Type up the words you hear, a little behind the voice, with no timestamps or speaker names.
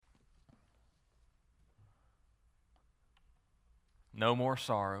No more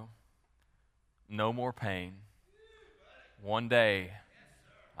sorrow, no more pain. One day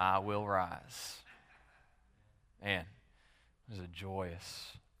I will rise. Man, there's a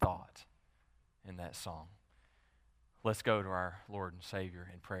joyous thought in that song. Let's go to our Lord and Savior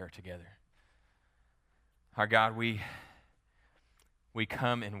in prayer together. Our God, we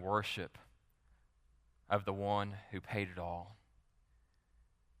come in worship of the one who paid it all.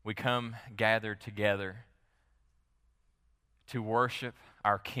 We come gathered together to worship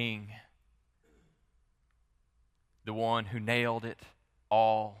our King, the one who nailed it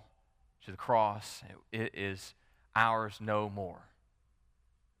all to the cross. It is ours no more.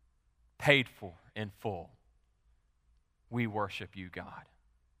 Paid for in full. We worship you, God.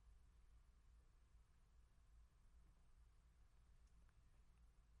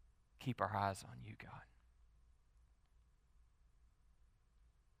 Keep our eyes on you, God.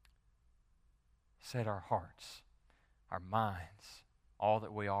 Set our hearts, our minds, all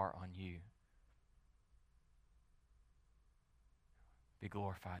that we are on you. Be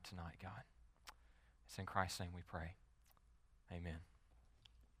glorified tonight, God. It's in Christ's name we pray. Amen.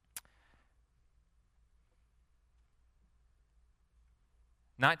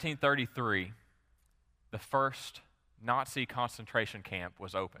 In 1933, the first Nazi concentration camp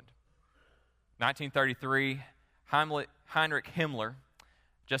was opened. 1933, Heinrich Himmler,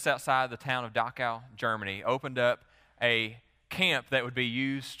 just outside the town of Dachau, Germany, opened up a camp that would be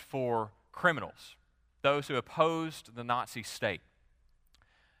used for criminals, those who opposed the Nazi state.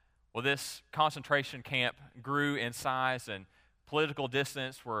 Well, this concentration camp grew in size and political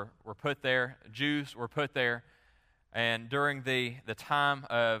dissidents were put there, Jews were put there, and during the time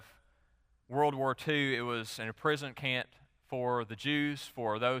of World War II, it was an imprisonment camp for the Jews,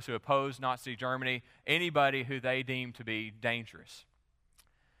 for those who opposed Nazi Germany, anybody who they deemed to be dangerous.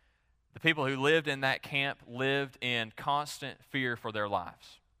 The people who lived in that camp lived in constant fear for their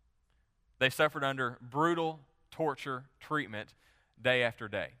lives. They suffered under brutal torture treatment day after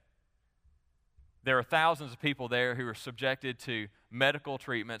day. There are thousands of people there who are subjected to medical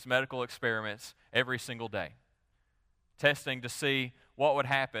treatments, medical experiments every single day, testing to see what would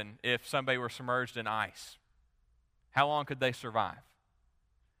happen if somebody were submerged in ice. How long could they survive?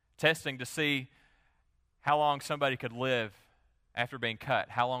 Testing to see how long somebody could live after being cut.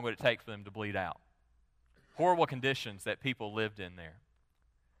 How long would it take for them to bleed out? Horrible conditions that people lived in there.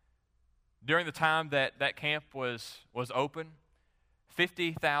 During the time that that camp was open,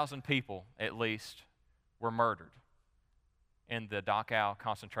 50,000 people at least were murdered in the Dachau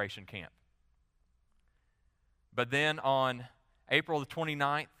concentration camp. But then on April the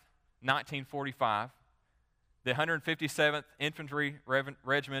 29th, 1945, the 157th Infantry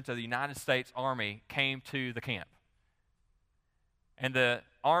Regiment of the United States Army came to the camp. And the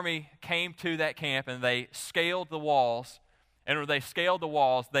Army came to that camp and they scaled the walls. And when they scaled the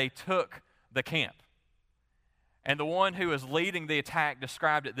walls, they took the camp. And the one who was leading the attack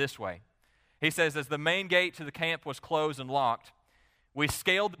described it this way. He says, as the main gate to the camp was closed and locked, we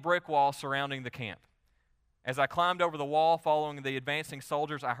scaled the brick wall surrounding the camp. As I climbed over the wall following the advancing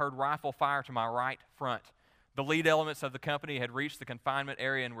soldiers, I heard rifle fire to my right front. The lead elements of the company had reached the confinement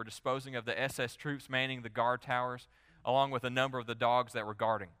area and were disposing of the SS troops manning the guard towers, along with a number of the dogs that were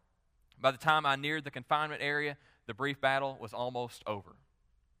guarding. By the time I neared the confinement area, the brief battle was almost over.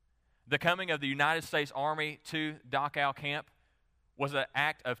 The coming of the United States Army to Dachau camp was an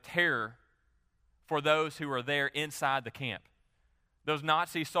act of terror for those who were there inside the camp. Those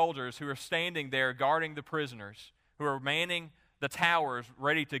Nazi soldiers who were standing there guarding the prisoners, who were manning the towers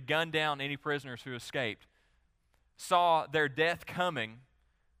ready to gun down any prisoners who escaped, saw their death coming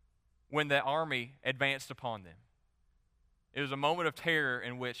when the army advanced upon them. It was a moment of terror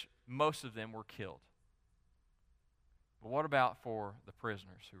in which most of them were killed. But what about for the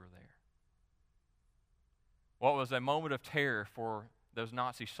prisoners who were there? What was a moment of terror for those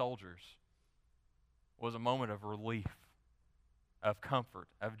Nazi soldiers was a moment of relief, of comfort,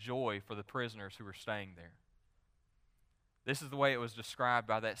 of joy for the prisoners who were staying there. This is the way it was described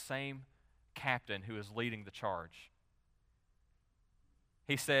by that same captain who was leading the charge.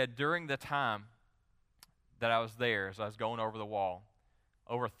 He said, during the time that I was there, as I was going over the wall,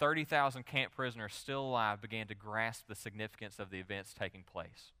 over 30,000 camp prisoners still alive began to grasp the significance of the events taking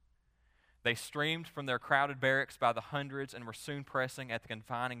place. They streamed from their crowded barracks by the hundreds and were soon pressing at the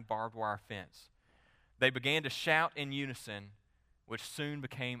confining barbed wire fence. They began to shout in unison, which soon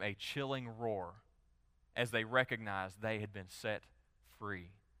became a chilling roar as they recognized they had been set free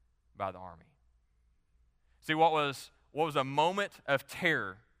by the army. See, what was a moment of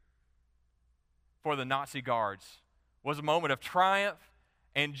terror for the Nazi guards was a moment of triumph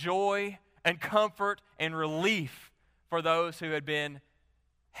and joy and comfort and relief for those who had been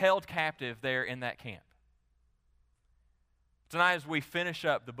held captive there in that camp. Tonight, as we finish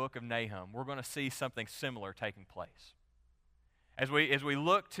up the book of Nahum, we're going to see something similar taking place. As we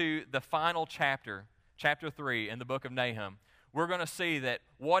look to the final chapter, chapter 3 in the book of Nahum, we're going to see that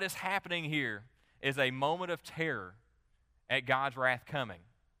what is happening here is a moment of terror at God's wrath coming.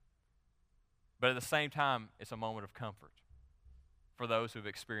 But at the same time, it's a moment of comfort for those who've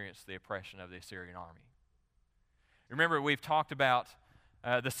experienced the oppression of the Assyrian army. Remember, we've talked about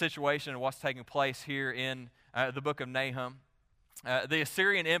the situation and what's taking place here in the book of Nahum. The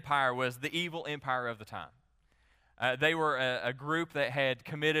Assyrian Empire was the evil empire of the time. They were a group that had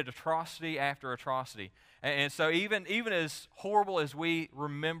committed atrocity after atrocity. And so even as horrible as we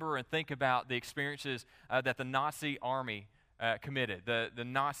remember and think about the experiences that the Nazi army committed, the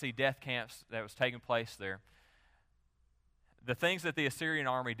Nazi death camps that was taking place there, the things that the Assyrian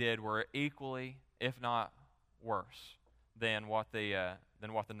army did were equally, if not worse, than what the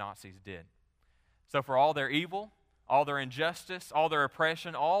Nazis did. So for all their evil, all their injustice, all their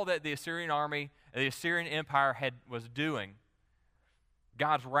oppression, all that the Assyrian army, the Assyrian Empire was doing,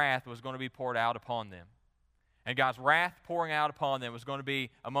 God's wrath was going to be poured out upon them. And God's wrath pouring out upon them was going to be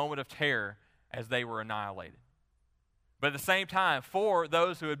a moment of terror as they were annihilated. But at the same time, for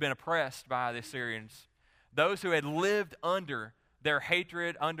those who had been oppressed by the Assyrians, those who had lived under their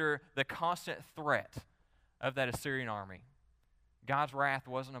hatred, under the constant threat of that Assyrian army, God's wrath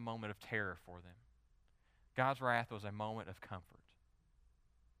wasn't a moment of terror for them. God's wrath was a moment of comfort,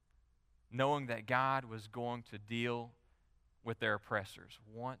 knowing that God was going to deal with their oppressors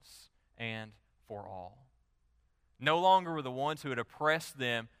once and for all. No longer were the ones who had oppressed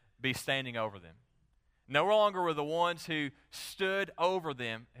them be standing over them. No longer were the ones who stood over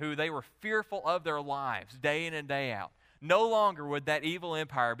them, who they were fearful of their lives day in and day out. No longer would that evil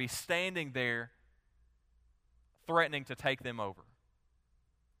empire be standing there threatening to take them over.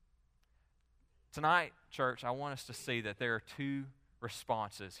 Tonight, church, I want us to see that there are two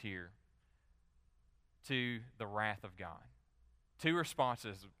responses here to the wrath of God. Two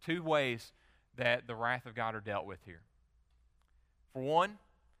responses, two ways that the wrath of God are dealt with here. For one,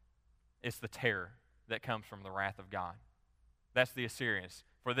 it's the terror that comes from the wrath of God. That's the Assyrians.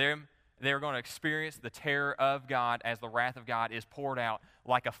 For them, they're going to experience the terror of God as the wrath of God is poured out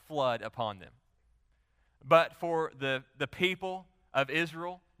like a flood upon them. But for the people of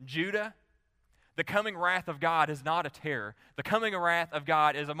Israel, Judah, the coming wrath of God is not a terror. The coming wrath of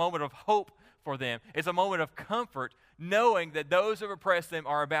God is a moment of hope for them. It's a moment of comfort, knowing that those who have oppressed them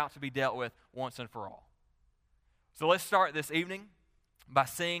are about to be dealt with once and for all. So let's start this evening by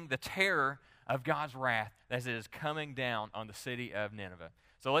seeing the terror of God's wrath as it is coming down on the city of Nineveh.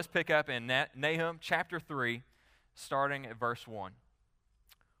 So let's pick up in Nahum chapter 3, starting at verse 1.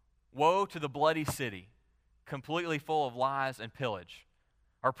 Woe to the bloody city, completely full of lies and pillage.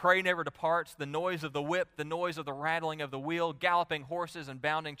 Our prey never departs, the noise of the whip, the noise of the rattling of the wheel, galloping horses and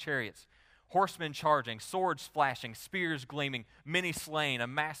bounding chariots, horsemen charging, swords flashing, spears gleaming, many slain, a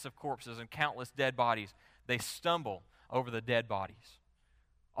mass of corpses and countless dead bodies. They stumble over the dead bodies.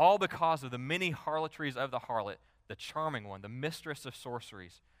 All because of the many harlotries of the harlot, the charming one, the mistress of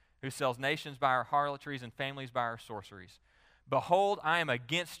sorceries, who sells nations by her harlotries and families by her sorceries. Behold, I am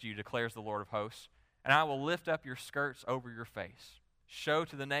against you, declares the Lord of hosts, and I will lift up your skirts over your face. Show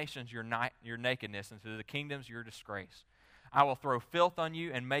to the nations your nakedness, and to the kingdoms your disgrace. I will throw filth on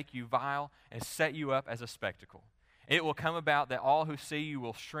you and make you vile and set you up as a spectacle. It will come about that all who see you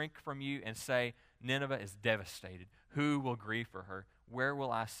will shrink from you and say, Nineveh is devastated. Who will grieve for her? Where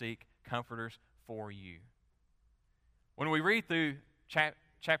will I seek comforters for you? When we read through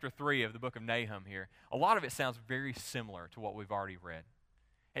chapter 3 of the book of Nahum here, a lot of it sounds very similar to what we've already read.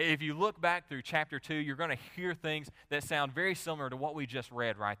 If you look back through chapter 2, you're going to hear things that sound very similar to what we just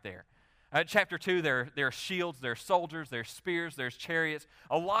read right there. Chapter 2, there are shields, there are soldiers, there's spears, there's chariots.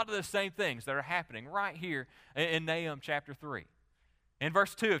 A lot of the same things that are happening right here in Nahum chapter 3. In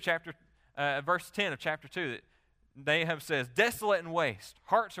verse 10 of chapter 2, Nahum says, desolate and waste,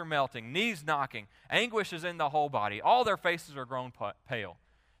 hearts are melting, knees knocking, anguish is in the whole body, all their faces are grown pale.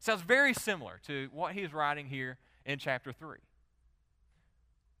 Sounds very similar to what he's writing here in chapter 3.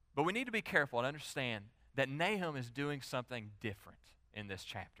 But we need to be careful and understand that Nahum is doing something different in this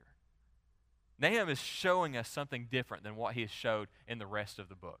chapter. Nahum is showing us something different than what he has showed in the rest of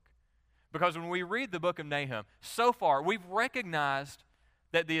the book. Because when we read the book of Nahum, so far we've recognized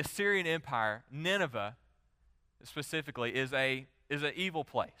that the Assyrian Empire, Nineveh specifically, is an evil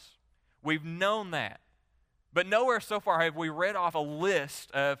place. We've known that. But nowhere so far have we read off a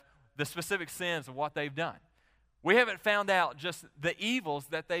list of the specific sins of what they've done. We haven't found out just the evils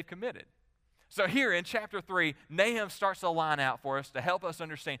that they've committed. So here in chapter 3, Nahum starts to line out for us to help us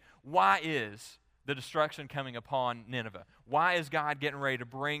understand why is the destruction coming upon Nineveh? Why is God getting ready to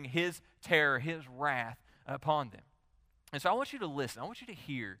bring his terror, his wrath upon them? And so I want you to listen. I want you to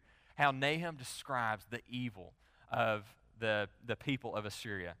hear how Nahum describes the evil of the people of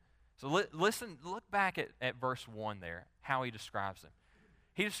Assyria. So listen, look back at verse 1 there, how he describes them.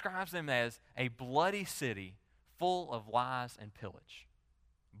 He describes them as a bloody city full of lies and pillage.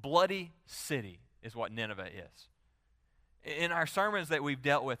 Bloody city is what Nineveh is. In our sermons that we've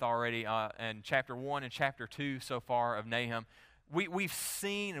dealt with already in chapter 1 and chapter 2 so far of Nahum, we've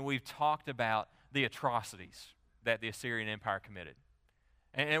seen and we've talked about the atrocities that the Assyrian Empire committed.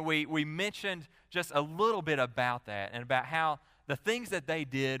 And we mentioned just a little bit about that and about how the things that they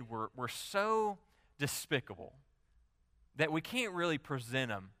did were so despicable that we can't really present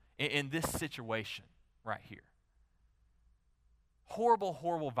them in this situation right here. Horrible,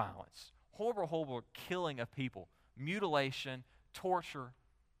 horrible violence. Horrible, horrible killing of people. Mutilation, torture,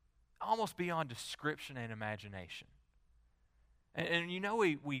 almost beyond description and imagination. And you know,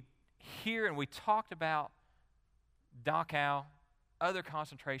 we hear and we talked about Dachau, other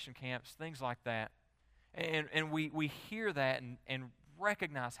concentration camps, things like that. And we hear that and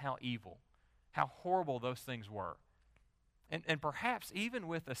recognize how evil, how horrible those things were. And perhaps even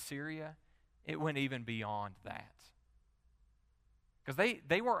with Assyria, it went even beyond that. Because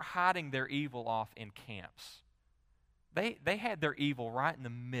they weren't hiding their evil off in camps. They had their evil right in the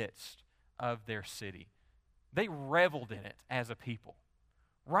midst of their city. They reveled in it as a people.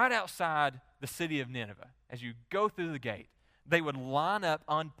 Right outside the city of Nineveh, as you go through the gate, they would line up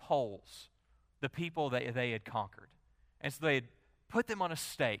on poles the people that they had conquered. And so they'd put them on a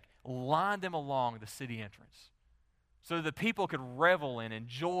stake, line them along the city entrance, so the people could revel in and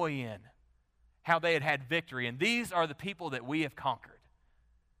joy in how they had had victory. And these are the people that we have conquered.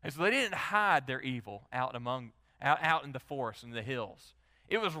 And so they didn't hide their evil out in the forest and the hills.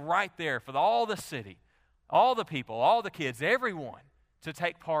 It was right there for all the city, all the people, all the kids, everyone to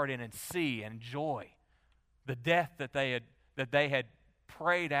take part in and see and enjoy the death that they had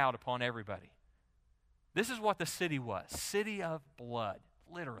prayed out upon everybody. This is what the city was, city of blood,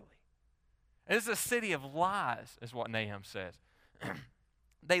 literally. And this is a city of lies, is what Nahum says.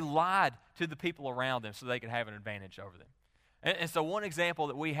 They lied to the people around them so they could have an advantage over them. And so one example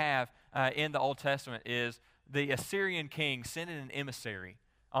that we have in the Old Testament is the Assyrian king sending an emissary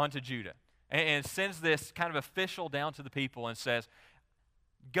onto Judah and sends this kind of official down to the people and says,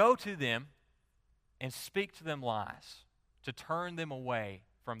 go to them and speak to them lies to turn them away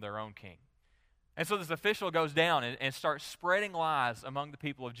from their own king. And so this official goes down and starts spreading lies among the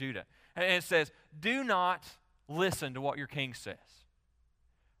people of Judah. And it says, do not listen to what your king says.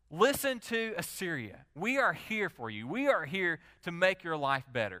 Listen to Assyria. We are here for you. We are here to make your life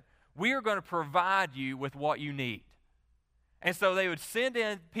better. We are going to provide you with what you need. And so they would send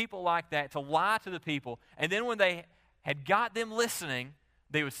in people like that to lie to the people. And then when they had got them listening,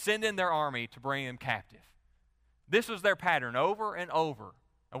 they would send in their army to bring them captive. This was their pattern over and over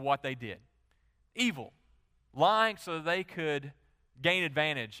of what they did. Evil. Lying so they could gain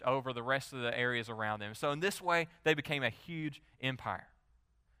advantage over the rest of the areas around them. So in this way, they became a huge empire.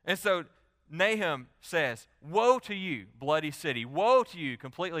 And so Nahum says, woe to you, bloody city. Woe to you,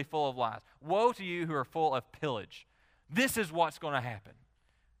 completely full of lies. Woe to you who are full of pillage. This is what's going to happen.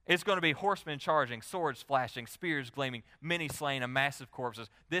 It's going to be horsemen charging, swords flashing, spears gleaming, many slain, and massive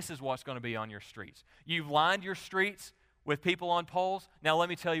corpses. This is what's going to be on your streets. You've lined your streets with people on poles. Now let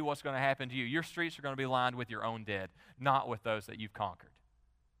me tell you what's going to happen to you. Your streets are going to be lined with your own dead, not with those that you've conquered.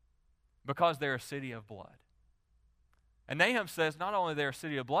 Because they're a city of blood. And Nahum says not only they're a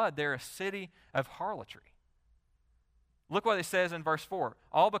city of blood, they're a city of harlotry. Look what it says in verse 4.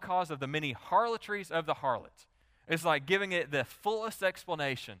 All because of the many harlotries of the harlot. It's like giving it the fullest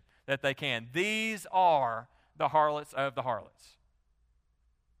explanation that they can. These are the harlots of the harlots.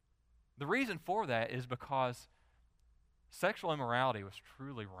 The reason for that is because sexual immorality was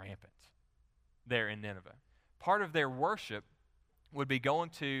truly rampant there in Nineveh. Part of their worship would be going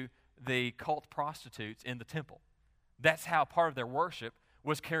to the cult prostitutes in the temple. That's how part of their worship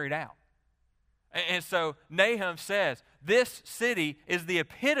was carried out. And so Nahum says, this city is the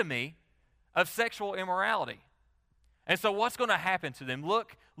epitome of sexual immorality. And so what's going to happen to them?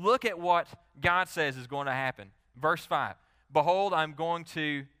 Look at what God says is going to happen. Verse 5, behold, I'm going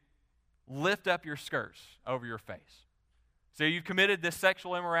to lift up your skirts over your face. So you've committed this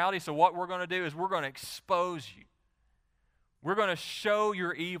sexual immorality, so what we're going to do is we're going to expose you. We're going to show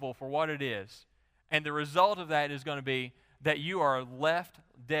your evil for what it is. And the result of that is going to be that you are left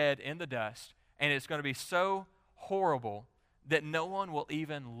dead in the dust, and it's going to be so horrible that no one will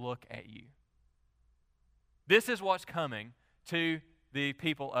even look at you. This is what's coming to the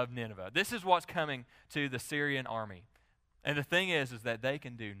people of Nineveh. This is what's coming to the Syrian army. And the thing is that they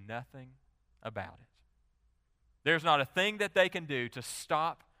can do nothing about it. There's not a thing that they can do to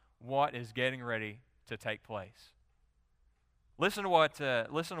stop what is getting ready to take place. Listen to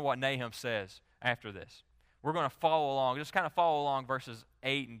what Nahum says after this. We're going to follow along, just kind of follow along verses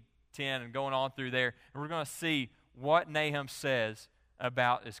 8 and 10 and going on through there, and we're going to see what Nahum says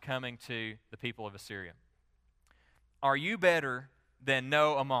about is coming to the people of Assyria. Are you better than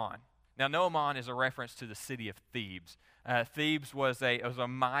No-Amon? Now, No-Amon is a reference to the city of Thebes. Thebes was a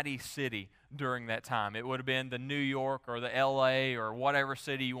mighty city during that time. It would have been the New York or the L.A. or whatever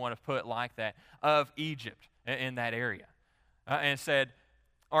city you want to put like that of Egypt in that area. And said,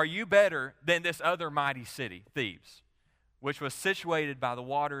 are you better than this other mighty city, Thebes, which was situated by the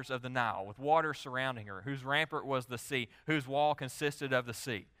waters of the Nile, with water surrounding her, whose rampart was the sea, whose wall consisted of the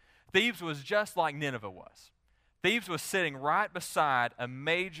sea? Thebes was just like Nineveh was. Thebes was sitting right beside a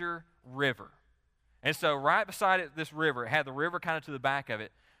major river. And so right beside it, this river, it had the river kind of to the back of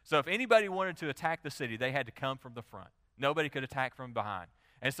it. So if anybody wanted to attack the city, they had to come from the front. Nobody could attack from behind.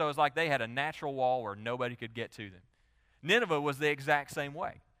 And so it's like they had a natural wall where nobody could get to them. Nineveh was the exact same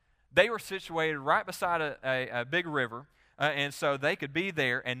way. They were situated right beside a big river, and so they could be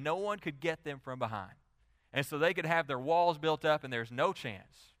there, and no one could get them from behind. And so they could have their walls built up, and there's no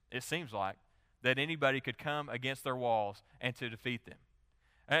chance, it seems like, that anybody could come against their walls and to defeat them.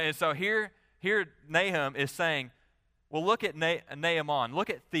 And so here Nahum is saying, well, look at Naaman,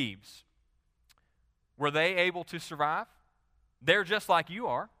 look at Thebes. Were they able to survive? They're just like you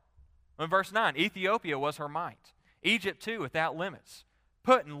are. In verse 9, Ethiopia was her might. Egypt, too, without limits.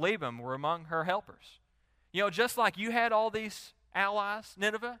 Put and Liban were among her helpers. You know, just like you had all these allies,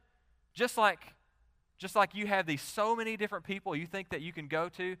 Nineveh, just like you have these so many different people you think that you can go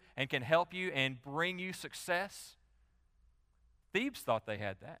to and can help you and bring you success, Thebes thought they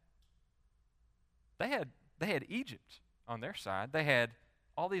had that. They had Egypt on their side. They had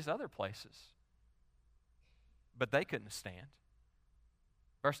all these other places. But they couldn't stand.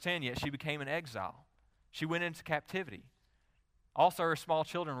 Verse 10, yet she became an exile. She went into captivity. Also her small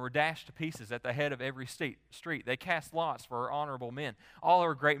children were dashed to pieces at the head of every street. They cast lots for her honorable men. All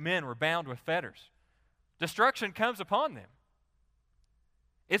her great men were bound with fetters. Destruction comes upon them.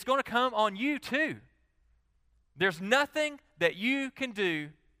 It's going to come on you too. There's nothing that you can do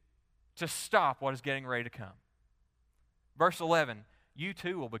to stop what is getting ready to come. Verse 11, you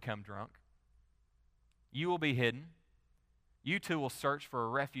too will become drunk. You will be hidden. You too will search for a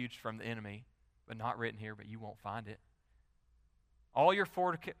refuge from the enemy, but not written here, but you won't find it. All your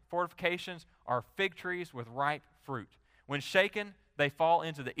fortifications are fig trees with ripe fruit. When shaken, they fall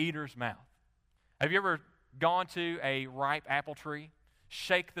into the eater's mouth. Have you ever gone to a ripe apple tree,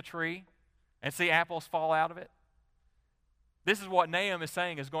 shake the tree, and see apples fall out of it? This is what Nahum is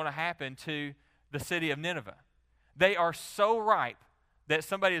saying is going to happen to the city of Nineveh. They are so ripe that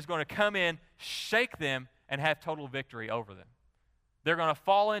somebody is going to come in, shake them, and have total victory over them. They're going to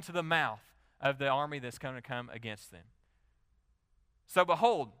fall into the mouth of the army that's going to come against them. So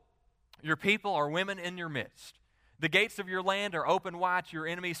behold, your people are women in your midst. The gates of your land are open wide to your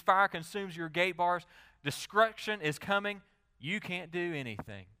enemies. Fire consumes your gate bars. Destruction is coming. You can't do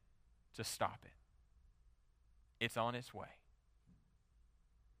anything to stop it. It's on its way.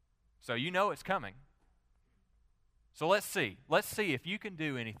 So you know it's coming. So let's see. Let's see if you can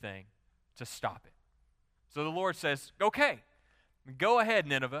do anything to stop it. So the Lord says, okay, go ahead,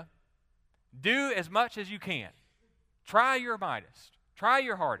 Nineveh. Do as much as you can. Try your mightest. Try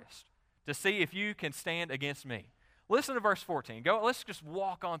your hardest to see if you can stand against me. Listen to verse 14. Let's just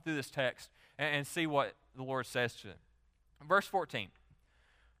walk on through this text and see what the Lord says to them. Verse 14.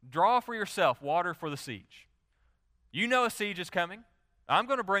 Draw for yourself water for the siege. You know a siege is coming. I'm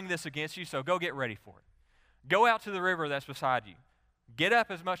going to bring this against you, so go get ready for it. Go out to the river that's beside you. Get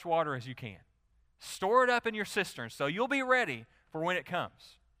up as much water as you can. Store it up in your cisterns so you'll be ready for when it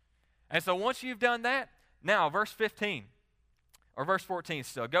comes. And so once you've done that, now verse 15, or verse 14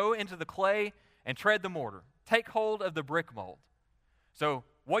 still, go into the clay and tread the mortar. Take hold of the brick mold. So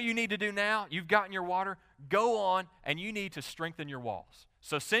what you need to do now, you've gotten your water, go on and you need to strengthen your walls.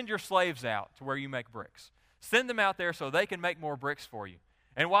 So send your slaves out to where you make bricks. Send them out there so they can make more bricks for you.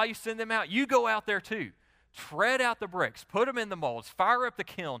 And while you send them out, you go out there too. Tread out the bricks, put them in the molds, fire up the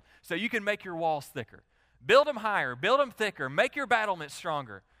kiln so you can make your walls thicker. Build them higher, build them thicker, make your battlements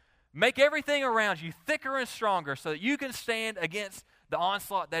stronger. Make everything around you thicker and stronger so that you can stand against the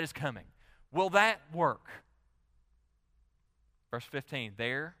onslaught that is coming. Will that work? Verse 15,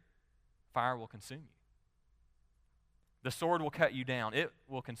 there fire will consume you. The sword will cut you down. It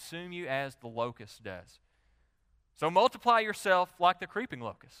will consume you as the locust does. So multiply yourself like the creeping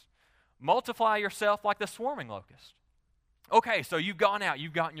locust. Multiply yourself like the swarming locust. Okay, so you've gone out,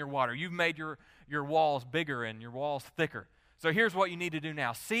 you've gotten your water, you've made your walls bigger and your walls thicker. So here's what you need to do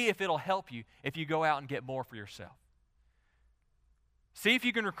now. See if it'll help you if you go out and get more for yourself. See if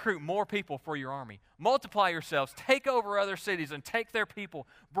you can recruit more people for your army. Multiply yourselves, take over other cities and take their people.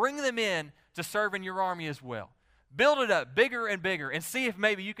 Bring them in to serve in your army as well. Build it up bigger and bigger and see if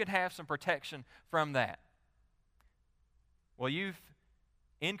maybe you can have some protection from that. Well, you've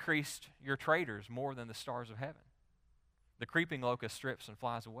increased your traders more than the stars of heaven. The creeping locust strips and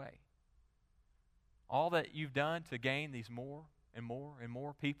flies away. All that you've done to gain these more and more and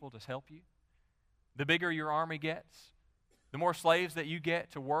more people to help you, the bigger your army gets, the more slaves that you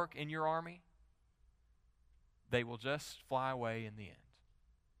get to work in your army, they will just fly away in the end.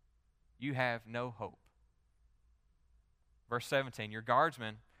 You have no hope. Verse 17, your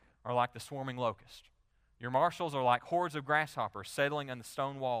guardsmen are like the swarming locust. Your marshals are like hordes of grasshoppers settling on the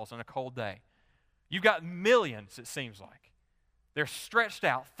stone walls on a cold day. You've got millions, it seems like. They're stretched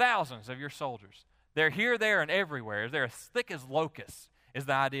out, thousands of your soldiers. They're here, there, and everywhere. They're as thick as locusts, is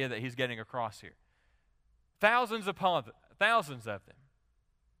the idea that he's getting across here. Thousands upon thousands of them.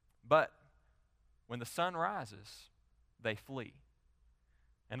 But when the sun rises, they flee.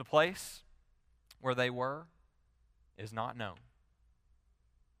 And the place where they were is not known.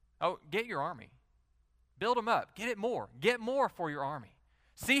 Oh, get your army. Build them up. Get it more. Get more for your army.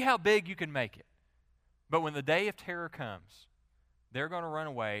 See how big you can make it. But when the day of terror comes, they're going to run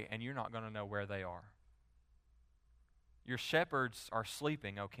away and you're not going to know where they are. Your shepherds are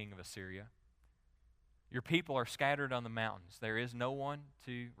sleeping, O king of Assyria. Your people are scattered on the mountains. There is no one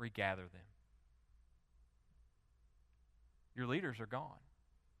to regather them. Your leaders are gone.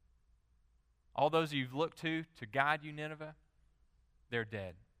 All those you've looked to guide you, Nineveh, they're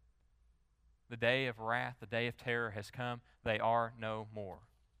dead. The day of wrath, the day of terror has come. They are no more.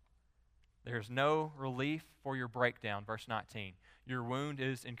 There's no relief for your breakdown. Verse 19. Your wound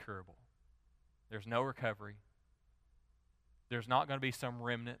is incurable. There's no recovery. There's not going to be some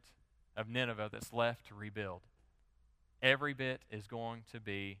remnant of Nineveh that's left to rebuild. Every bit is going to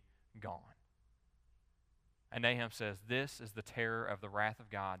be gone. And Nahum says, this is the terror of the wrath of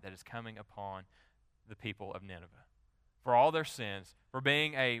God that is coming upon the people of Nineveh. For all their sins, for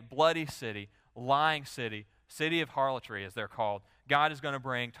being a bloody city, lying city, city of harlotry as they're called, God is going to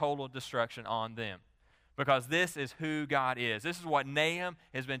bring total destruction on them. Because this is who God is. This is what Nahum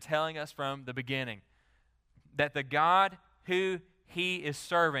has been telling us from the beginning. That the God who he is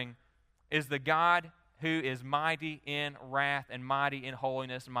serving is the God who is mighty in wrath and mighty in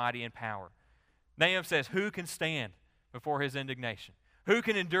holiness, mighty in power. Nahum says, who can stand before his indignation? Who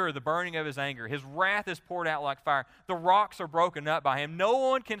can endure the burning of his anger? His wrath is poured out like fire. The rocks are broken up by him. No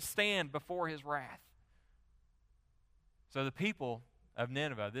one can stand before his wrath. So the people of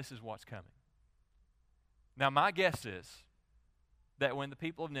Nineveh, this is what's coming. Now my guess is that when the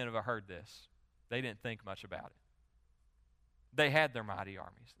people of Nineveh heard this, they didn't think much about it. They had their mighty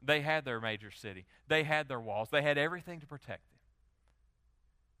armies. They had their major city. They had their walls. They had everything to protect them.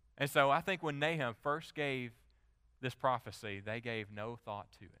 And so I think when Nahum first gave this prophecy, they gave no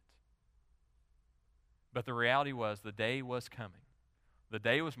thought to it. But the reality was the day was coming. The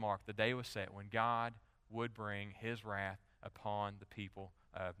day was marked, the day was set when God would bring his wrath upon the people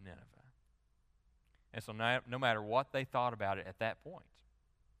of Nineveh. And so no matter what they thought about it at that point,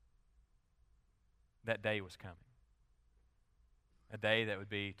 that day was coming. A day that would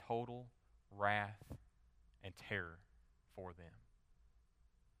be total wrath and terror for them.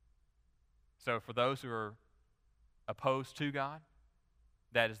 So for those who are opposed to God,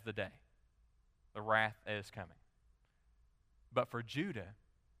 that is the day. The wrath is coming. But for Judah,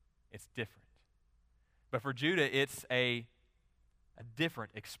 it's different. But for Judah, it's a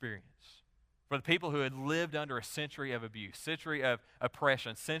different experience. For the people who had lived under a century of abuse, century of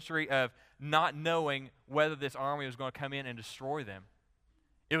oppression, century of not knowing whether this army was going to come in and destroy them,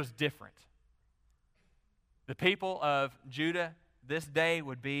 it was different. The people of Judah, this day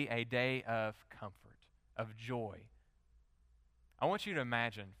would be a day of comfort, of joy. I want you to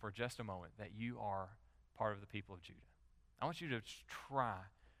imagine for just a moment that you are part of the people of Judah. I want you to try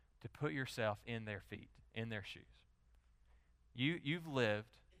to put yourself in their feet, in their shoes. You've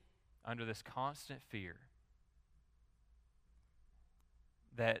lived under this constant fear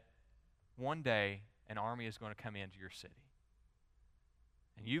that one day an army is going to come into your city.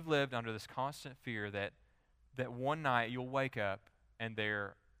 And you've lived under this constant fear that one night you'll wake up and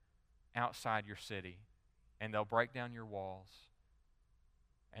they're outside your city and they'll break down your walls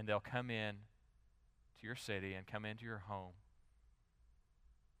and they'll come in to your city and come into your home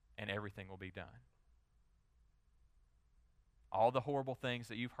and everything will be done. all the horrible things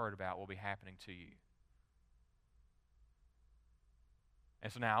that you've heard about will be happening to you.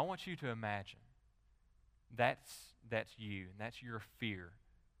 And so now I want you to imagine that's you, and that's your fear.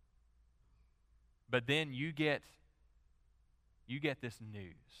 But then you get this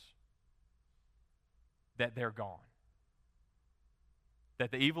news that they're gone.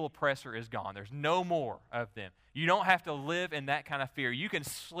 That the evil oppressor is gone. There's no more of them. You don't have to live in that kind of fear. You can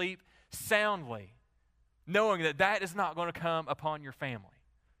sleep soundly knowing that that is not going to come upon your family.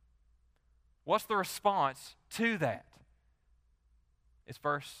 What's the response to that? It's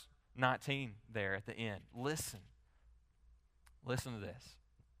verse 19 there at the end. Listen. Listen to this.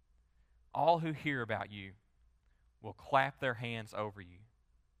 All who hear about you will clap their hands over you,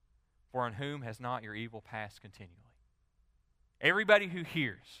 for on whom has not your evil passed continually? Everybody who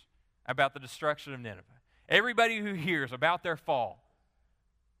hears about the destruction of Nineveh, everybody who hears about their fall,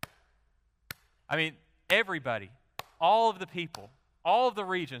 everybody, all of the people, all of the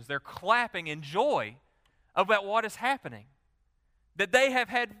regions, they're clapping in joy about what is happening. That they have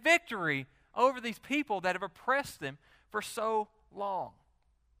had victory over these people that have oppressed them for so long.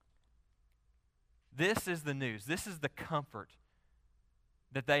 This is the news. This is the comfort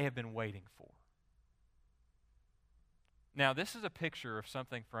that they have been waiting for. Now, this is a picture of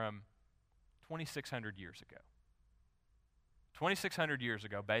something from 2,600 years ago. 2,600 years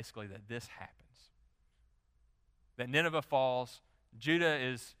ago, basically, that this happens. That Nineveh falls, Judah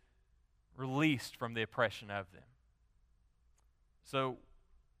is released from the oppression of them. So,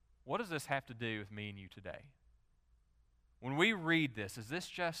 what does this have to do with me and you today? When we read this, is this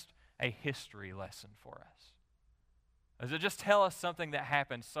just a history lesson for us? Does it just tell us something that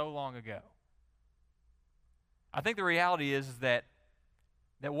happened so long ago? I think the reality is that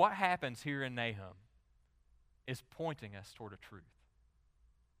what happens here in Nahum is pointing us toward a truth.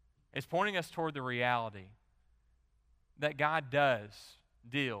 It's pointing us toward the reality that God does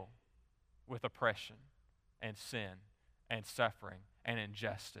deal with oppression and sin and suffering and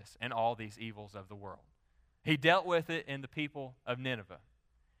injustice and all these evils of the world. He dealt with it in the people of Nineveh.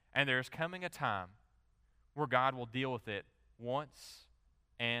 And there's coming a time where God will deal with it once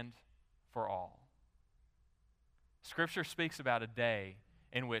and for all. Scripture speaks about a day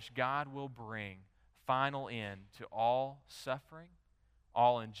in which God will bring final end to all suffering,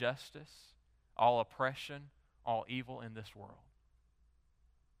 all injustice, all oppression, all evil in this world.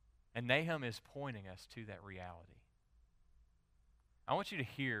 And Nahum is pointing us to that reality. I want you to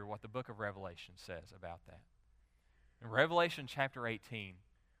hear what the book of Revelation says about that. In Revelation chapter 18,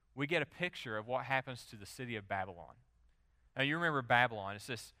 we get a picture of what happens to the city of Babylon. Now, you remember Babylon.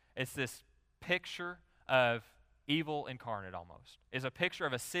 It's this picture of evil incarnate almost. It's a picture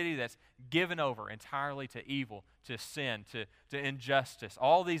of a city that's given over entirely to evil, to sin, to injustice,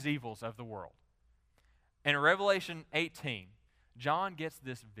 all these evils of the world. And in Revelation 18, John gets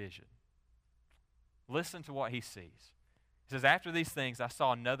this vision. Listen to what he sees. He says, "After these things I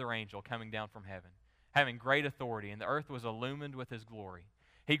saw another angel coming down from heaven, having great authority, and the earth was illumined with his glory.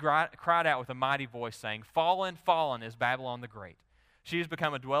 He cried out with a mighty voice, saying, 'Fallen, fallen is Babylon the Great. She has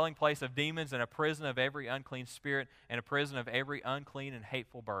become a dwelling place of demons and a prison of every unclean spirit and a prison of every unclean and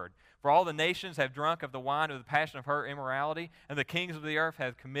hateful bird. For all the nations have drunk of the wine of the passion of her immorality, and the kings of the earth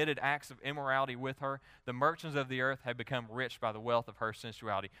have committed acts of immorality with her. The merchants of the earth have become rich by the wealth of her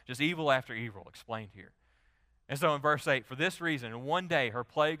sensuality.'" Just evil after evil explained here. And so in verse 8, "For this reason, in one day her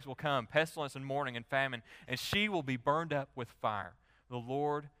plagues will come, pestilence and mourning and famine, and she will be burned up with fire. The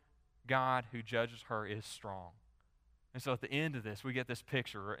Lord God who judges her is strong." And so at the end of this, we get this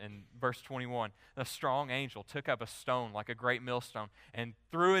picture in verse 21. "The strong angel took up a stone like a great millstone and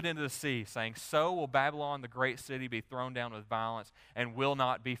threw it into the sea, saying, 'So will Babylon, the great city, be thrown down with violence and will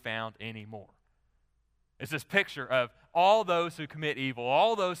not be found anymore.'" It's this picture of all those who commit evil,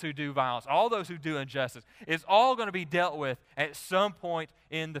 all those who do violence, all those who do injustice. It's all going to be dealt with at some point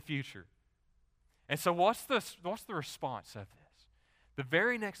in the future. And so what's the response of this? The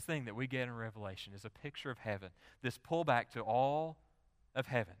very next thing that we get in Revelation is a picture of heaven, this pullback to all of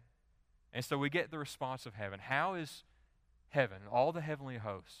heaven. And so we get the response of heaven. How is heaven, all the heavenly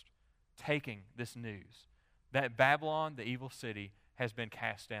host, taking this news that Babylon, the evil city, has been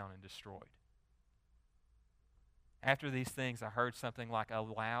cast down and destroyed? "After these things, I heard something like a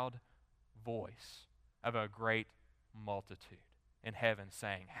loud voice of a great multitude in heaven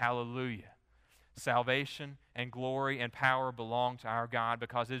saying, 'Hallelujah! Salvation and glory and power belong to our God,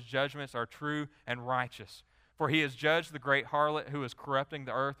 because his judgments are true and righteous. For he has judged the great harlot who is corrupting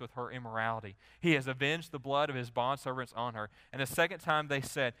the earth with her immorality. He has avenged the blood of his bondservants on her. And the second time they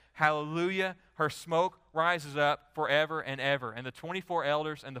said, Hallelujah, her smoke rises up forever and ever. And the 24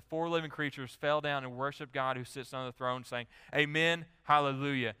 elders and the 4 living creatures fell down and worshiped God who sits on the throne, saying, Amen,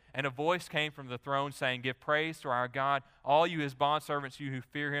 Hallelujah. And a voice came from the throne saying, Give praise to our God, all you his bondservants, you who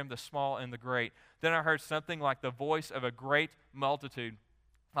fear him, the small and the great. Then I heard something like the voice of a great multitude,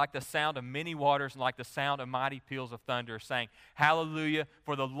 like the sound of many waters and like the sound of mighty peals of thunder, saying, Hallelujah,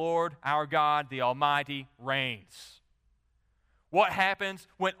 for the Lord our God, the Almighty, reigns. What happens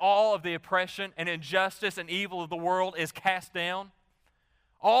when all of the oppression and injustice and evil of the world is cast down?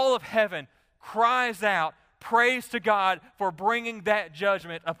 All of heaven cries out praise to God for bringing that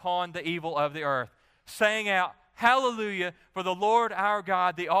judgment upon the evil of the earth, saying out, Hallelujah, for the Lord our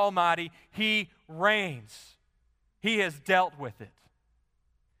God, the Almighty, He reigns. He has dealt with it.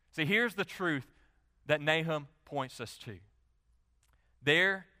 See, here's the truth that Nahum points us to.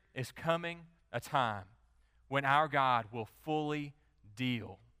 There is coming a time when our God will fully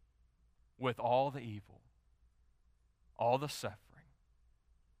deal with all the evil, all the suffering,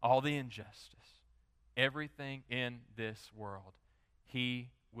 all the injustice, everything in this world. He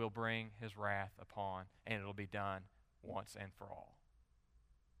will bring his wrath upon, and it'll be done once and for all.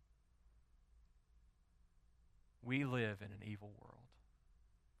 We live in an evil world.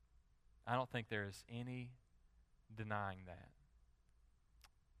 I don't think there is any denying that.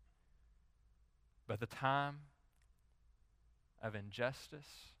 But the time of injustice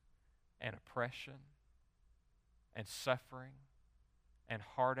and oppression and suffering and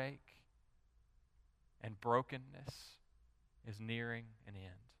heartache and brokenness is nearing an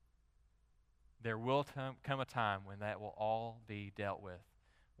end. There will come a time when that will all be dealt with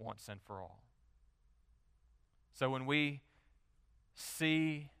once and for all. So when we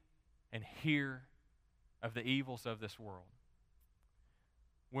see and hear of the evils of this world,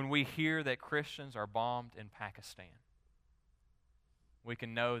 when we hear that Christians are bombed in Pakistan, we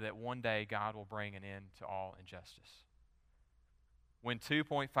can know that one day God will bring an end to all injustice. When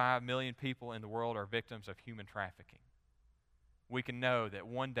 2.5 million people in the world are victims of human trafficking, we can know that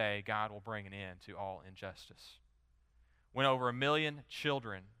one day God will bring an end to all injustice. When over 1 million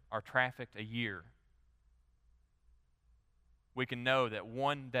children are trafficked a year, we can know that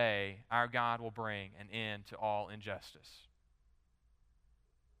one day our God will bring an end to all injustice.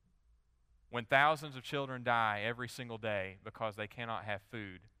 When thousands of children die every single day because they cannot have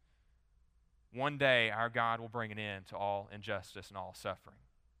food, one day our God will bring an end to all injustice and all suffering.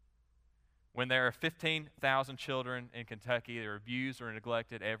 When there are 15,000 children in Kentucky that are abused or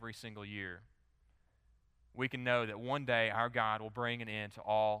neglected every single year, we can know that one day our God will bring an end to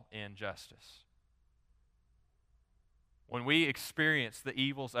all injustice. When we experience the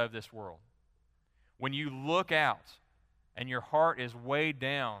evils of this world, when you look out and your heart is weighed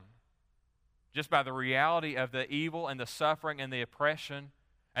down just by the reality of the evil and the suffering and the oppression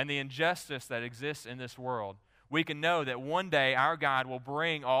and the injustice that exists in this world, we can know that one day our God will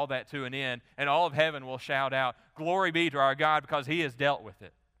bring all that to an end, and all of heaven will shout out, Glory be to our God, because He has dealt with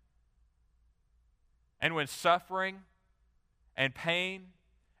it. And when suffering and pain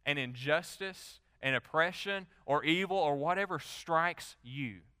and injustice and oppression or evil or whatever strikes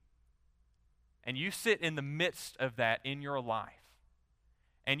you, and you sit in the midst of that in your life,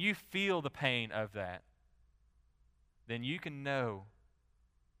 and you feel the pain of that, then you can know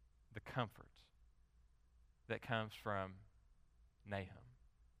the comfort that comes from Nahum.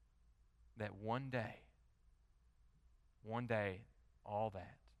 That one day, all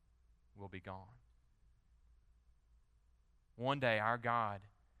that will be gone. One day, our God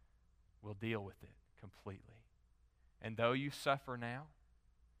will deal with it completely. And though you suffer now,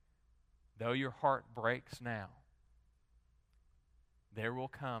 though your heart breaks now, there will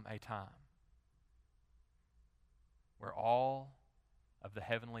come a time where all of the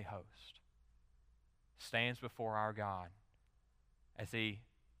heavenly host stands before our God as He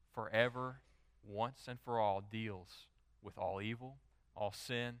forever, once and for all, deals with all evil, all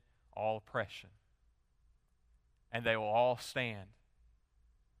sin, all oppression. And they will all stand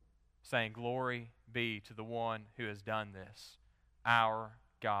saying, Glory be to the one who has done this. Our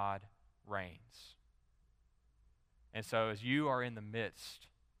God reigns. And so as you are in the midst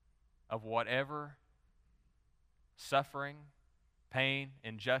of whatever suffering, pain,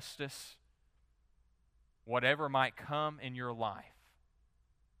 injustice, whatever might come in your life,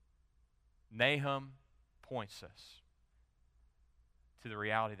 Nahum points us to the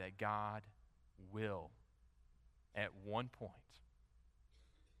reality that God will, at one point,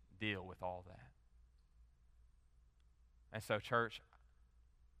 deal with all that. And so, church,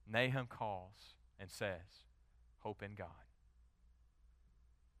 Nahum calls and says, Hope in God.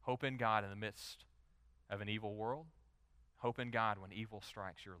 Hope in God in the midst of an evil world. Hope in God when evil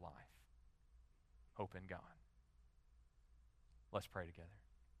strikes your life. Hope in God. Let's pray together.